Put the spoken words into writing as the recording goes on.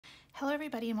Hello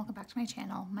everybody and welcome back to my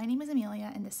channel. My name is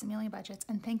Amelia and this is Amelia Budgets,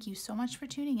 and thank you so much for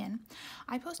tuning in.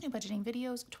 I post new budgeting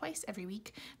videos twice every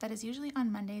week. That is usually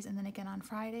on Mondays and then again on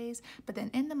Fridays, but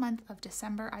then in the month of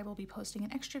December I will be posting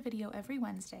an extra video every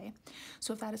Wednesday.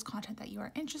 So if that is content that you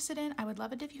are interested in, I would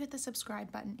love it if you hit the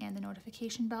subscribe button and the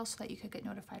notification bell so that you could get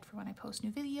notified for when I post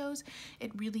new videos.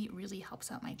 It really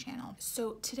helps out my channel.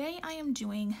 So today I am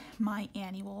doing my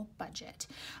annual budget,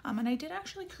 and I did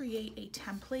actually create a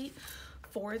template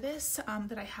for this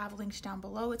that I have linked down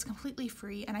below. It's completely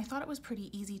free and I thought it was pretty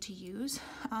easy to use.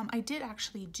 I did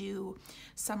actually do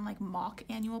some mock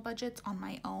annual budgets on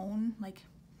my own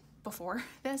before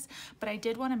this, but I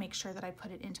did want to make sure that I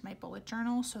put it into my bullet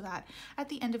journal so that at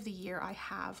the end of the year I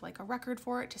have a record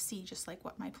for it to see just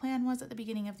what my plan was at the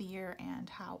beginning of the year and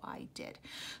how I did.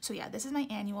 So yeah, this is my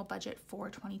annual budget for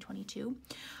 2022.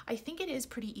 I think it is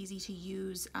pretty easy to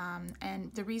use,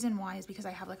 and the reason why is because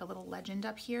I have a little legend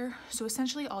up here. So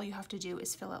essentially all you have to do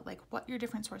is fill out what your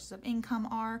different sources of income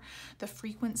are, the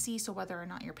frequency, so whether or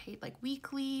not you're paid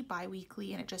weekly,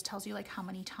 bi-weekly, and it just tells you how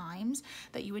many times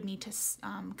that you would need to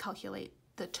calculate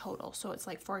the total. So it's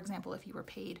for example, if you were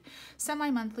paid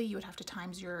semi-monthly, you would have to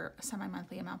times your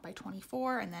semi-monthly amount by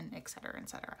 24 and then etc.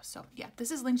 etc. So yeah,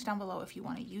 this is linked down below if you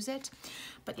want to use it.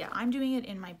 But yeah, I'm doing it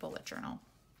in my bullet journal.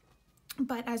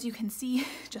 But as you can see,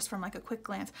 just from a quick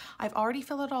glance, I've already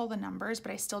filled out all the numbers, but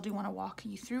I still do want to walk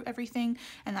you through everything.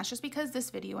 And that's just because this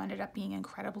video ended up being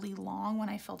incredibly long when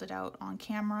I filled it out on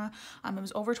camera. It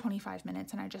was over 25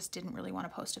 minutes and I just didn't really want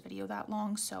to post a video that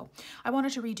long. So I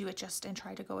wanted to redo it and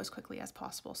try to go as quickly as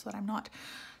possible so that I'm not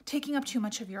taking up too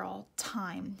much of your all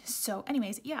time. So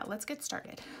anyways, yeah, let's get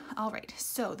started. All right,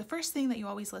 so the first thing that you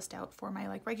always list out for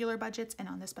my regular budgets, and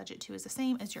on this budget too is the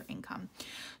same, is your income.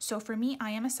 So for me,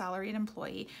 I am a salaried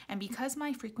employee, and because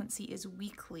my frequency is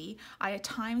weekly, I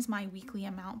times my weekly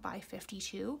amount by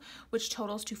 52, which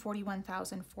totals to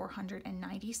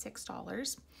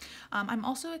 $41,496. I'm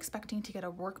also expecting to get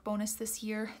a work bonus this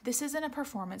year. This isn't a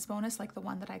performance bonus like the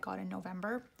one that I got in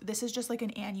November. This is just an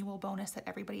annual bonus that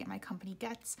everybody at my company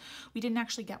gets. We didn't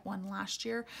actually get one last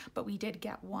year, but we did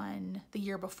get one the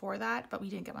year before that, but we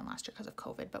didn't get one last year because of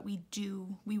COVID, but we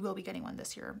will be getting one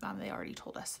this year. They already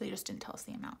told us, they just didn't tell us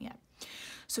the amount yet.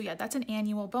 So yeah, that's an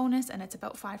annual bonus and it's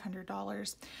about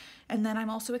 $500. And then I'm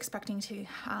also expecting to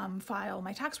file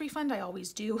my tax refund. I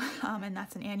always do, and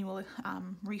that's an annual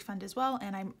refund as well.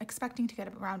 And I'm expecting to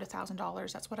get around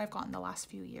 $1,000. That's what I've gotten the last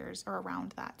few years, or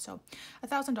around that. So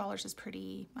 $1,000 is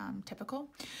pretty typical.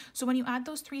 So when you add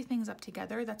those three things up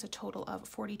together, that's a total of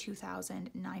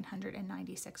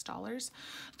 $42,996.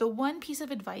 The one piece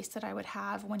of advice that I would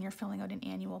have when you're filling out an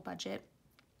annual budget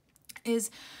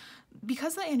is,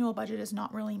 because the annual budget is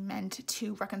not really meant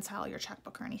to reconcile your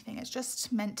checkbook or anything, it's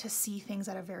just meant to see things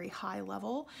at a very high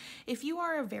level. If you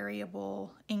are a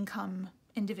variable income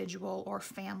individual or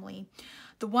family,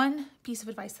 the one piece of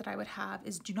advice that I would have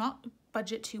is do not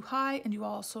budget too high and you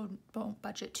also don't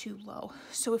budget too low.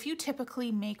 So if you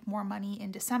typically make more money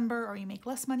in December or you make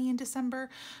less money in December,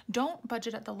 don't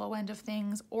budget at the low end of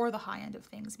things or the high end of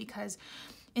things, because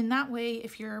in that way,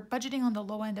 if you're budgeting on the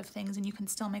low end of things and you can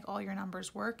still make all your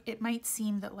numbers work, it might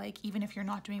seem that even if you're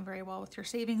not doing very well with your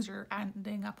savings, you're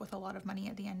ending up with a lot of money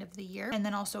at the end of the year. And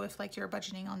then also if you're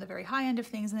budgeting on the very high end of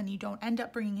things and then you don't end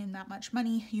up bringing in that much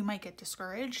money, you might get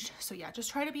discouraged. So yeah,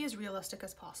 just try to be as realistic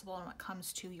as possible when it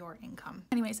comes to your income.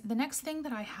 Anyways, the next thing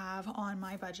that I have on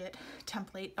my budget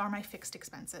template are my fixed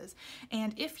expenses.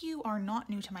 And if you are not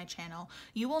new to my channel,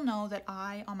 you will know that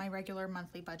I, on my regular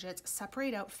monthly budgets,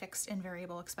 separate out fixed and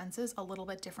variable expenses a little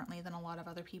bit differently than a lot of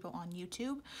other people on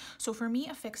YouTube. So for me,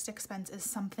 a fixed expense is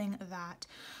something that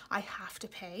I have to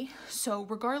pay. So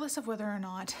regardless of whether or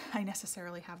not I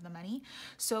necessarily have the money.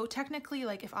 So technically,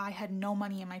 if I had no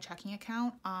money in my checking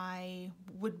account, I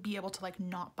would be able to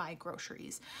not buy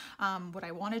groceries. Would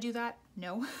I want to do that?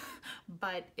 No,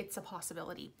 but it's a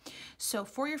possibility. So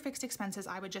for your fixed expenses,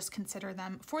 I would just consider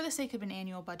them, for the sake of an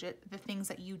annual budget, the things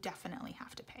that you definitely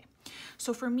have to pay.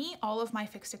 So for me, all of my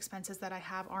fixed expenses that I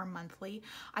have are monthly.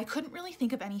 I couldn't really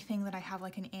think of anything that I have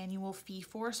an annual fee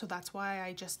for, so that's why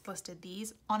I just listed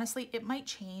these. Honestly, it might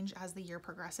change as the year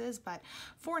progresses, but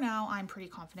for now, I'm pretty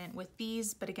confident with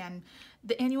these. But again,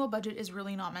 the annual budget is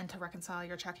really not meant to reconcile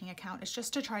your checking account. It's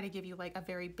just to try to give you a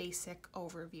very basic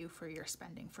overview for your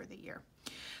spending for the year.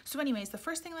 So anyways, the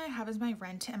first thing that I have is my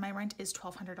rent, and my rent is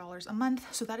 $1,200 a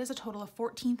month. So that is a total of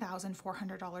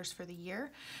 $14,400 for the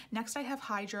year. Next, I have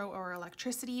hydro or electricity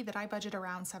electricity that I budget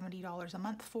around $70 a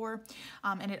month for,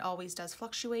 and it always does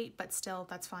fluctuate, but still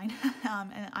that's fine.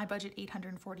 And I budget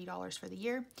 $840 for the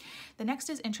year. The next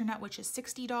is internet, which is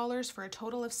 $60 for a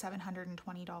total of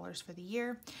 $720 for the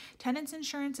year. Tenants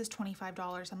insurance is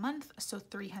 $25 a month, so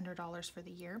 $300 for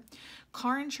the year.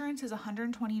 Car insurance is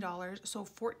 $120, so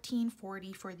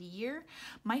 $1440 for the year.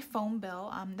 My phone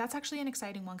bill, that's actually an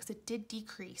exciting one because it did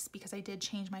decrease because I did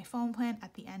change my phone plan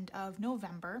at the end of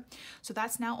November. So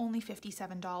that's now only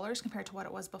 $57 compared to what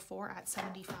it was before at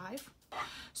 $75.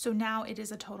 So now it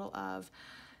is a total of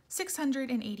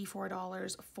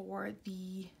 $684 for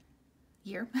the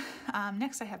year.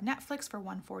 Next I have Netflix for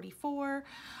 $144,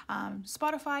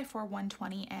 Spotify for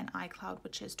 $120, and iCloud,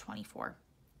 which is $24.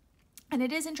 And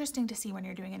it is interesting to see when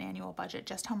you're doing an annual budget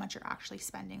just how much you're actually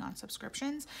spending on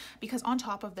subscriptions, because on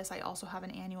top of this I also have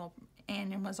an annual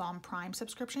Amazon Prime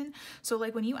subscription. So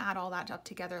like when you add all that up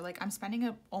together, like I'm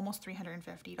spending almost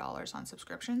 $350 on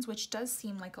subscriptions, which does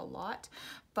seem like a lot,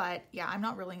 but yeah, I'm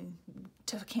not willing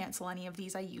to cancel any of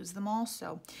these. I use them all,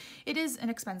 so it is an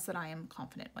expense that I am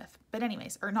confident with. But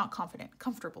anyways, or not confident,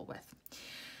 comfortable with.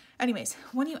 Anyways,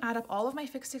 when you add up all of my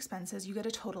fixed expenses, you get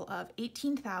a total of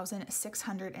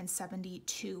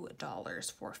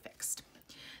 $18,672 for fixed.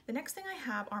 The next thing I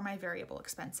have are my variable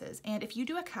expenses. And if you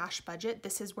do a cash budget,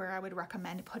 this is where I would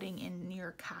recommend putting in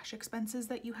your cash expenses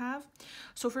that you have.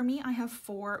 So for me, I have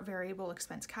 4 variable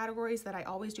expense categories that I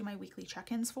always do my weekly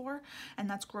check-ins for, and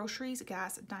that's groceries,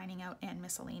 gas, dining out, and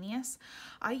miscellaneous.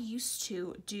 I used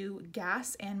to do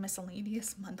gas and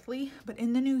miscellaneous monthly, but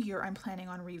in the new year, I'm planning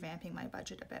on revamping my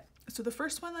budget a bit. So the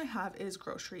first one I have is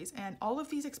groceries, and all of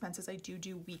these expenses I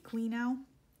do weekly now.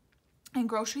 And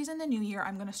groceries in the new year,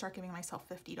 I'm going to start giving myself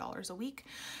 $50 a week.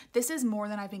 This is more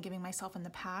than I've been giving myself in the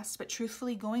past, but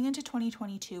truthfully, going into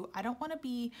 2022, I don't want to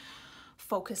be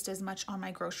focused as much on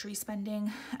my grocery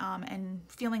spending and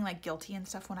feeling like guilty and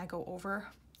stuff when I go over.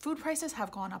 Food prices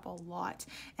have gone up a lot,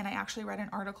 and I actually read an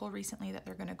article recently that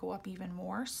they're going to go up even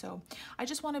more. So I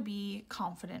just want to be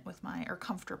confident with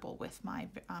comfortable with my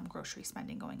grocery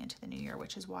spending going into the new year,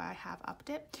 which is why I have upped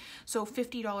it. So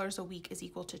 $50 a week is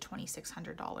equal to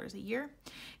 $2,600 a year.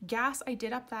 Gas, I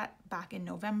did up that back in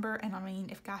November, and I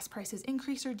mean, if gas prices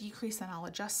increase or decrease, then I'll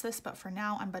adjust this. But for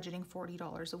now, I'm budgeting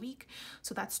 $40 a week,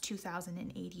 so that's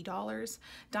 $2,080.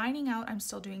 Dining out, I'm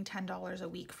still doing $10 a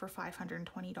week for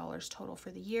 $520 total for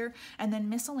the year. And then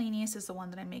miscellaneous is the one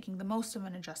that I'm making the most of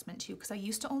an adjustment to, because I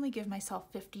used to only give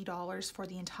myself $50 for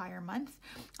the entire month.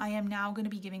 I am now going to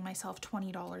be giving myself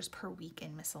 $20 per week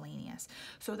in miscellaneous.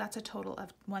 So that's a total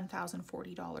of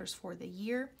 $1,040 for the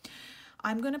year.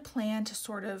 I'm going to plan to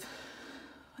sort of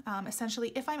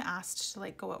essentially, if I'm asked to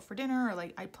like go out for dinner or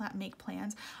like make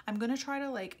plans, I'm going to try to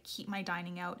like keep my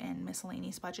dining out and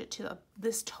miscellaneous budget to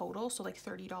this total, so like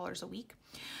 $30 a week.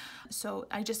 So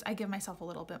I give myself a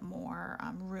little bit more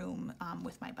room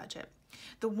with my budget.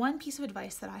 The one piece of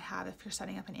advice that I have if you're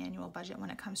setting up an annual budget when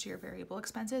it comes to your variable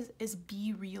expenses is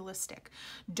be realistic.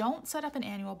 Don't set up an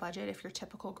annual budget if your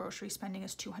typical grocery spending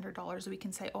is $200 a week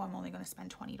and say, oh, I'm only going to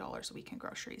spend $20 a week in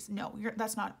groceries. No,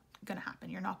 that's not going to happen.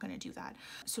 You're not going to do that.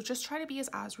 So just try to be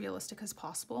as realistic as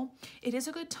possible. It is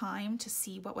a good time to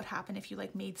see what would happen if you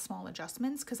like made small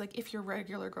adjustments, because like if your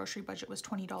regular grocery budget was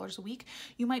 $20 a week,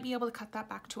 you might be able to cut that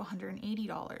back to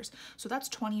 $180. So that's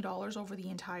 $20 over the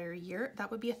entire year.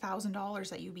 That would be $1,000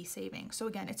 that you'd be saving. So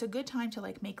again, it's a good time to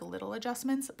like make little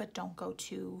adjustments, but don't go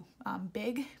too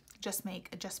big. Just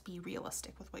be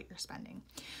realistic with what you're spending.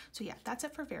 So yeah, that's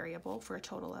it for variable for a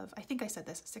total of, I think I said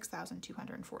this,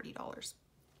 $6,240.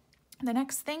 The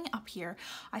next thing up here,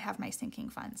 I have my sinking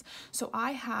funds. So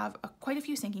I have quite a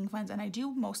few sinking funds, and I do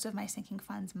most of my sinking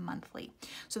funds monthly.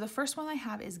 So the first one I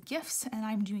have is gifts, and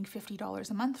I'm doing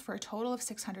 $50 a month for a total of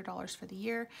 $600 for the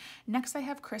year. Next, I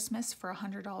have Christmas for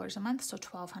 $100 a month, so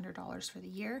 $1,200 for the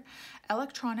year.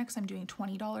 Electronics, I'm doing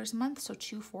 $20 a month, so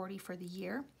 $240 for the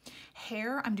year.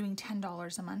 Hair, I'm doing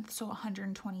 $10 a month, so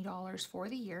 $120 for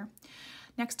the year.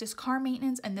 Next is car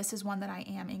maintenance, and this is one that I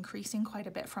am increasing quite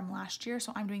a bit from last year.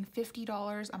 So I'm doing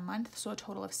 $50 a month, so a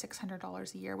total of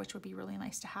 $600 a year, which would be really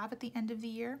nice to have at the end of the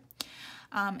year.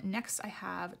 Next, I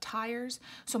have tires.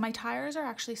 So my tires are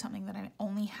actually something that I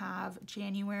only have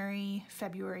January,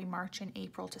 February, March, and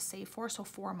April to save for, so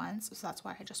 4 months. So that's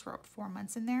why I just wrote 4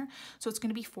 months in there. So it's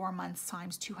going to be 4 months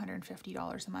times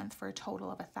 $250 a month for a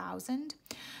total of $1,000.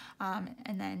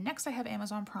 And then next I have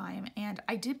Amazon Prime, and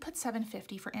I did put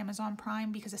 $750 for Amazon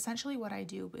Prime because essentially what I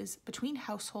do is between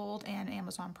household and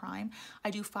Amazon Prime, I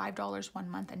do $5 one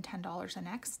month and $10 the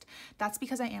next. That's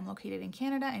because I am located in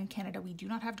Canada, and in Canada we do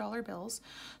not have dollar bills,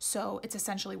 so it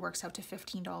essentially works out to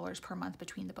 $15 per month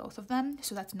between the both of them.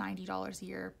 So that's $90 a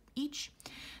year each.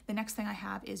 The next thing I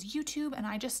have is YouTube, and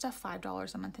I just stuff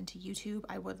 $5 a month into YouTube.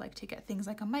 I would like to get things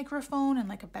like a microphone and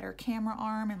like a better camera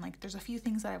arm, and like there's a few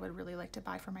things that I would really like to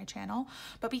buy for my channel.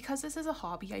 But because this is a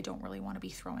hobby, I don't really want to be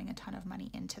throwing a ton of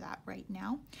money into that right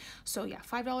now. So yeah,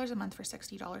 $5 a month for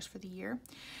 $60 for the year.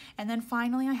 And then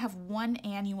finally, I have one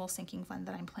annual sinking fund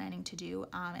that I'm planning to do,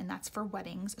 and that's for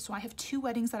weddings. So I have 2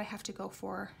 weddings that I have to go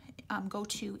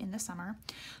to in the summer.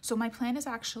 So my plan is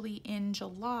actually in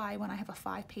July, when I have a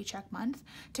 5 paycheck month,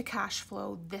 to cash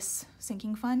flow this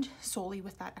sinking fund solely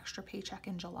with that extra paycheck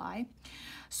in July.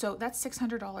 So that's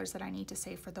 $600 that I need to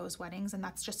save for those weddings, and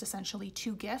that's just essentially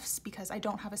 2 gifts because I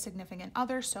don't have a significant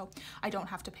other, so I don't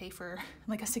have to pay for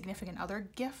like a significant other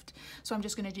gift. So I'm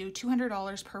just going to do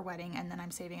 $200 per wedding, and then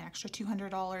I'm saving an extra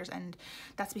 $200, and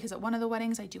that's because at one of the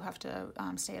weddings I do have to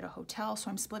stay at a hotel, so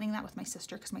I'm splitting that with my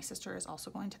sister because my sister is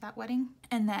also going to that wedding.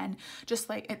 And then just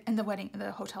like, and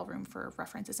the hotel room for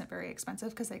reference isn't very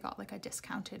expensive because they got like a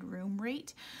discounted room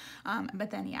rate.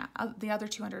 But then yeah, the other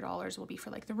 $200 will be for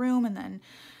like the room, and then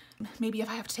maybe if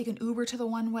I have to take an Uber to the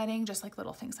one wedding, just like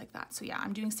little things like that. So yeah,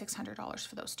 I'm doing $600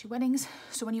 for those 2 weddings.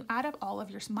 So when you add up all of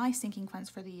my sinking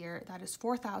funds for the year, that is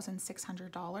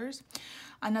 $4,600.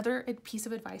 Another piece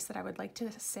of advice that I would like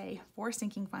to say for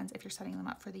sinking funds, if you're setting them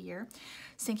up for the year,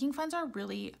 sinking funds are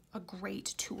really a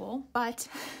great tool, but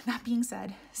that being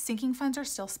said, sinking funds are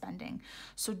still spending.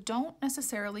 So don't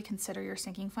necessarily consider your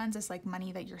sinking funds as like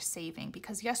money that you're saving,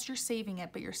 because yes, you're saving it,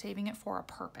 but you're saving it for a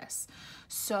purpose.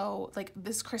 So like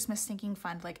this Christmas sinking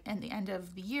fund, like in the end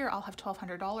of the year, I'll have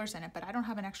 $1,200 in it, but I don't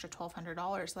have an extra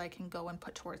 $1,200 that I can go and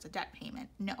put towards a debt payment.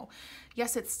 No,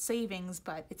 yes, it's savings,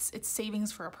 but it's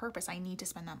savings for a purpose. I need to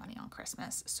spend that money on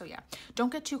Christmas. So yeah,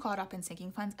 don't get too caught up in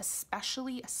sinking funds,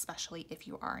 especially if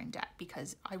you are in debt,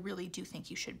 because I really do think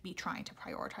you should be trying to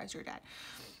prioritize your debt.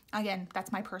 Again,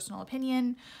 that's my personal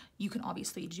opinion. You can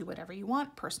obviously do whatever you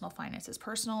want. Personal finance is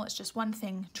personal. It's just one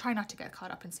thing. Try not to get caught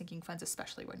up in sinking funds,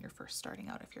 especially when you're first starting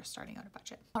out, if you're starting out a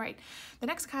budget. All right, the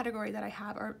next category that I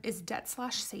have is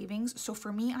debt/savings. So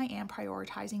for me, I am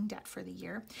prioritizing debt for the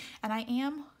year, and I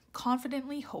am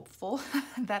confidently hopeful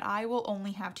that I will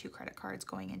only have 2 credit cards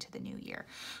going into the new year.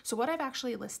 So what I've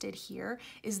actually listed here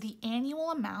is the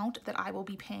annual amount that I will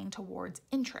be paying towards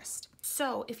interest.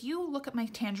 So if you look at my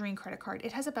Tangerine credit card,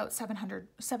 it has about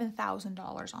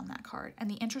 $7,000 on that card, and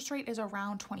the interest rate is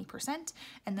around 20%.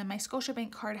 And then my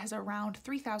Scotiabank card has around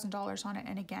 $3,000 on it,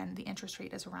 and again, the interest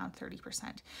rate is around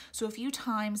 30%. So if you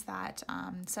times that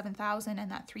 $7,000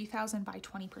 and that $3,000 by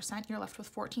 20%, you're left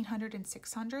with $1,400 and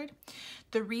 $600.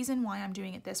 The reason why I'm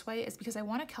doing it this way is because I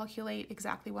want to calculate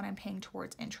exactly what I'm paying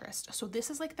towards interest. So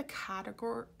this is like the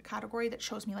category that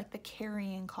shows me like the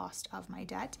carrying cost of my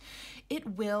debt.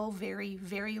 It will very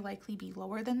likely be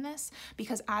lower than this,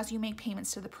 because as you make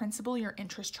payments to the principal, your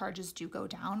interest charges do go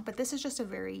down. But this is just a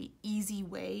very easy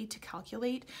way to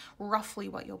calculate roughly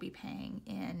what you'll be paying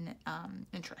in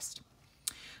interest.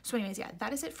 So anyways, yeah,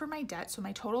 that is it for my debt. So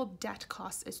my total debt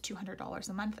cost is $200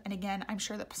 a month. And again, I'm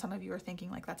sure that some of you are thinking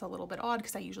like that's a little bit odd,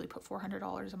 because I usually put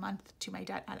 $400 a month to my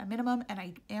debt at a minimum, and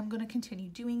I am going to continue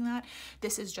doing that.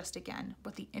 This is just, again,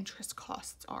 what the interest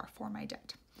costs are for my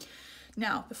debt.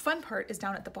 Now, the fun part is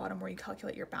down at the bottom where you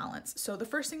calculate your balance. So the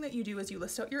first thing that you do is you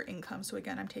list out your income. So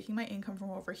again, I'm taking my income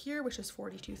from over here, which is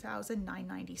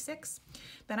 $42,996.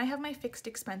 Then I have my fixed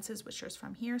expenses, which is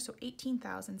from here, so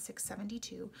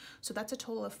 $18,672. So that's a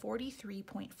total of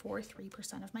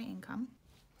 43.43% of my income.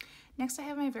 Next, I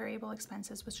have my variable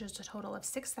expenses, which is a total of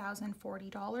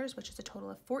 $6,040, which is a total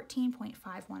of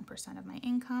 14.51% of my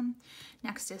income.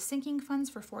 Next is sinking funds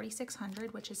for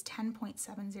 $4,600, which is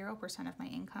 10.70% of my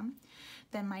income.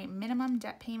 Then my minimum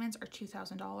debt payments are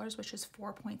 $2,000, which is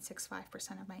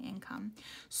 4.65% of my income.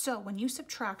 So when you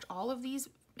subtract all of these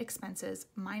expenses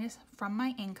minus from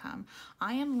my income,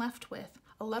 I am left with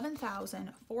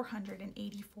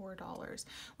 $11,484,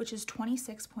 which is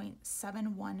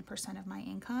 26.71% of my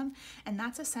income. And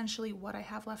that's essentially what I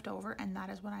have left over, and that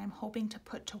is what I am hoping to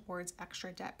put towards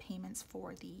extra debt payments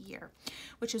for the year,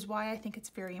 which is why I think it's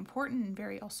very important and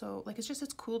very also, like,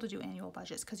 it's cool to do annual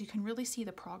budgets, because you can really see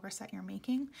the progress that you're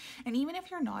making. And even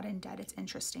if you're not in debt, it's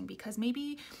interesting because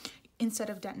maybe instead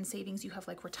of debt and savings, you have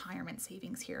like retirement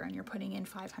savings here and you're putting in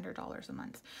 $500 a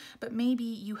month, but maybe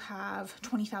you have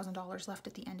 $20,000 left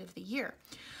at the end of the year.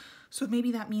 So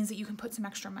maybe that means that you can put some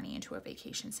extra money into a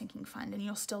vacation sinking fund and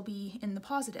you'll still be in the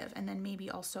positive. And then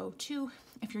maybe also too,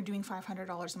 if you're doing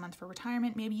 $500 a month for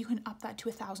retirement, maybe you can up that to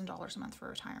 $1,000 a month for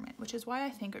retirement, which is why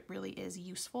I think it really is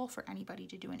useful for anybody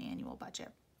to do an annual budget.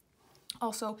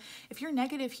 Also, if you're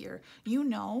negative here, you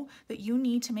know that you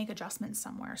need to make adjustments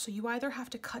somewhere. So you either have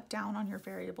to cut down on your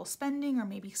variable spending or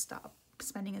maybe stop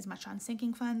spending as much on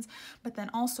sinking funds, but then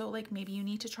also like maybe you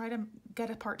need to try to get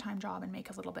a part-time job and make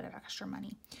a little bit of extra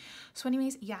money. So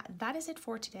anyways, yeah, that is it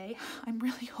for today. I'm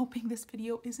really hoping this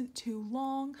video isn't too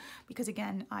long because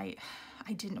again, I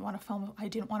didn't want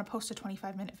to post a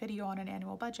 25-minute video on an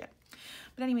annual budget.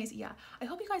 But anyways, yeah, I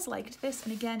hope you guys liked this.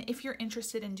 And again, if you're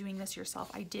interested in doing this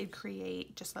yourself, I did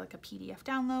create just like a PDF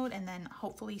download, and then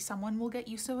hopefully someone will get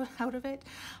use out of it.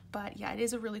 But yeah, it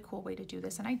is a really cool way to do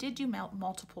this. And I did do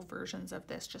multiple versions of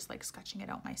this, just like sketching it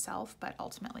out myself. But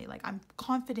ultimately, like I'm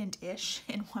confident-ish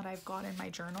in what I've got in my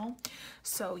journal.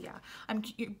 So yeah, I'm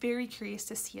very curious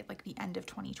to see at like the end of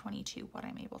 2022 what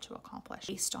I'm able to accomplish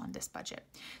based on this budget.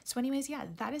 So anyways, yeah,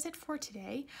 that is it for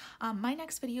today. My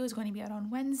next video is going to be out on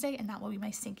Wednesday, and that will be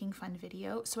my sinking fund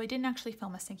video. So I didn't actually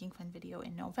film a sinking fund video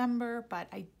in November, but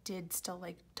I did still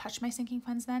like touch my sinking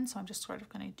funds then. So I'm just sort of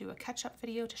going to do a catch-up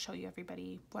video to show you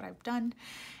everybody what I've done.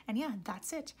 And yeah,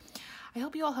 that's it. I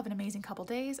hope you all have an amazing couple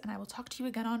days, and I will talk to you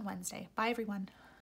again on Wednesday. Bye everyone.